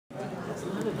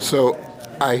So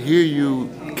I hear you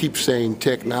keep saying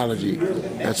technology.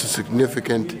 That's a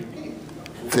significant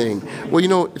thing. Well, you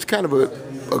know, it's kind of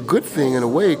a good thing in a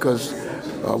way because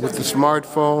with the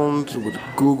smartphones, with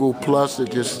Google Plus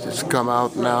that just has come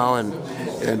out now, and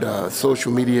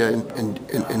social media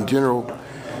in general,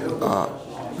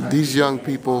 these young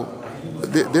people,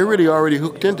 they're really already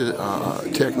hooked into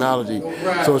technology.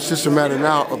 So it's just a matter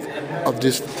now of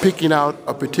just picking out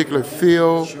a particular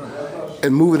field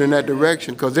and moving in that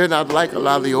direction, because they're not like a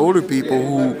lot of the older people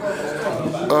who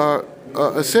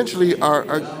essentially are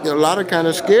a lot of kind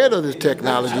of scared of this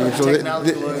technology. So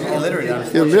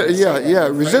illiterate, yeah,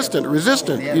 resistant,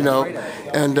 you know,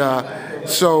 and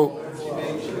so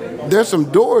there's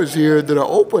some doors here that are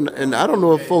open, and I don't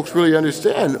know if folks really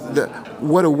understand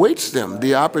what awaits them.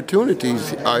 The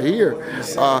opportunities are here.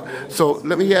 So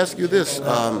let me ask you this,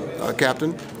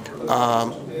 Captain.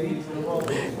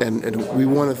 And we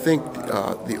want to thank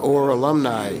the OR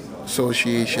Alumni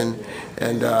Association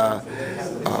and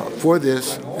for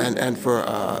this, and for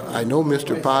I know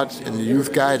Mr. Potts and the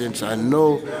Youth Guidance. I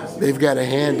know they've got a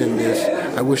hand in this.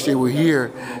 I wish they were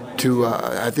here to.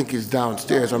 I think he's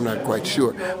downstairs. I'm not quite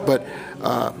sure, but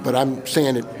I'm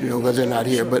saying it, you know, because they're not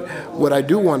here. But what I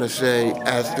do want to say,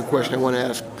 as the question I want to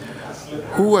ask,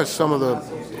 who are some of the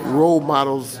role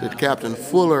models that Captain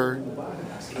Fuller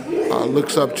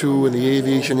looks up to in the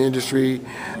aviation industry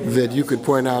that you could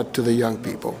point out to the young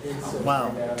people?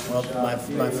 Wow. Well, my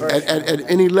first... At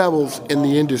any levels in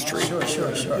the industry. Sure.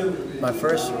 My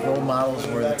first role models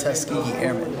were the Tuskegee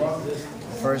Airmen.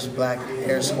 The first black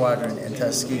air squadron in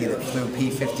Tuskegee that flew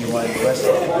P-51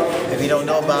 Western. If you don't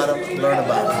know about them, learn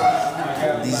about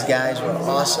them. These guys were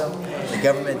awesome. The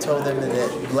government told them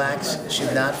that blacks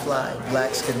should not fly.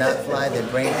 Blacks could not fly. Their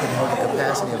brain couldn't hold the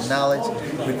capacity of knowledge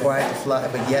required to fly,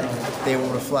 but yet they were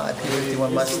able to fly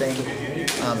P-51 Mustang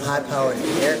high-powered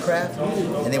aircraft,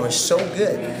 and they were so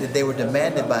good that they were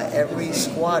demanded by every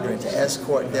squadron to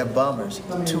escort their bombers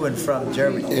to and from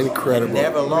Germany. Incredible. They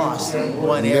never lost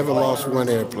one airplane. Never lost one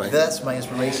airplane. That's my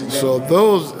inspiration. So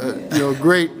those, you know,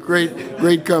 great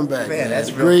comeback. Man,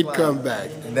 that's real great fly. comeback.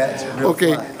 That's real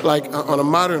okay, fly. like on a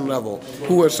modern level,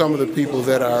 who are some of the people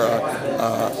that are?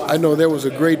 I know there was a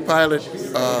great pilot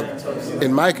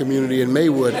in my community in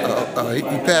Maywood.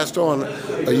 He passed on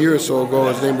a year or so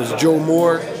ago. His name was Joe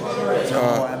Moore.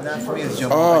 I'm not familiar with Joe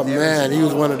Oh Moore. man, he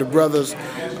was one of the brothers.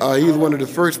 He was one of the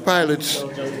first pilots,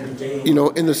 you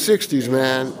know, in the '60s.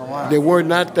 Man, there were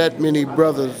not that many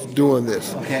brothers doing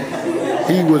this. Okay.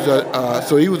 He was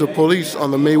he was a police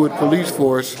on the Maywood Police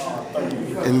Force,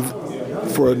 and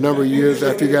for a number of years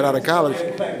after he got out of college.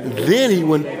 Then he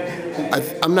went.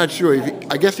 I'm not sure.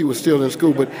 I guess he was still in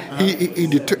school, but he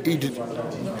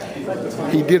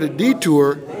did a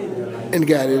detour and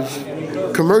got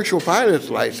his commercial pilot's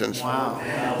license. Wow.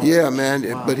 Yeah, man.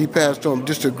 Wow. But he passed on.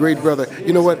 Just a great brother.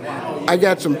 You know what? I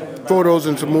got some photos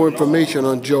and some more information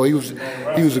on Joe. He was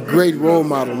a great role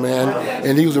model, man,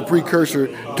 and he was a precursor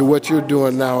to what you're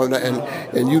doing now.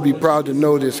 And you'd be proud to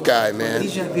know this guy, man.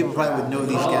 These young people probably would know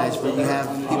these guys, but you have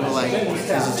people like,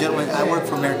 there's a gentleman, I work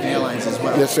for American Airlines as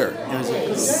well. Yes, sir.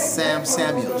 There's Sam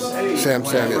Samuels. Sam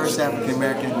one of the Samuels. first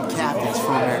African-American captains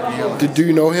for American Airlines. Do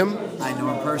you know him? I know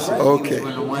him personally. Okay. He was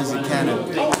one of the ones that kind of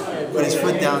put his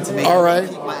foot down to make All right.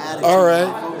 keep my attitude. All right.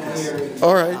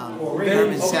 All right.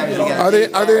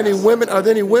 Are there any women? Are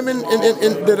there any women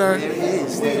in that are? There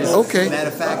is. Okay. Matter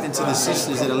of fact, and to the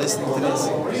sisters that are listening to this,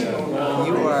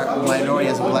 you are a minority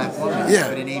as a black woman. Yeah.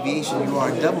 But in aviation, you are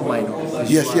a double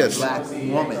minority. Yes, you are yes. a black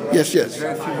woman. Yes. There's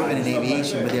very few women in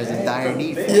aviation, but there's a dire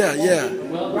need for it. Yeah.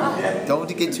 Don't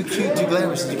get too cute, too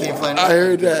glamorous, you can't fly an I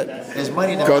heard that. There's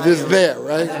money in the Because it's there,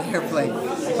 right? an airplane.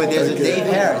 But there's a Dave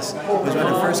Harris, who was one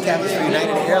of the first captains for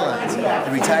United Airlines,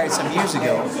 that retired some years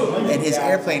ago, and his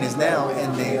airplane is now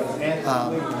in the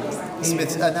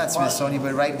not Smithsonian,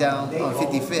 but right down on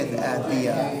 55th at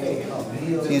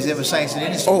the Museum of Science and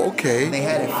Industry. Oh, okay. And they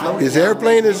had it floated. His down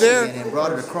airplane is there? And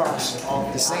brought it across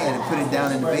the sand and put it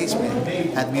down in the basement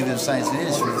at the Museum of Science and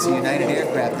Industry. It's a United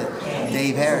aircraft that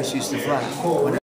Dave Harris used to fly.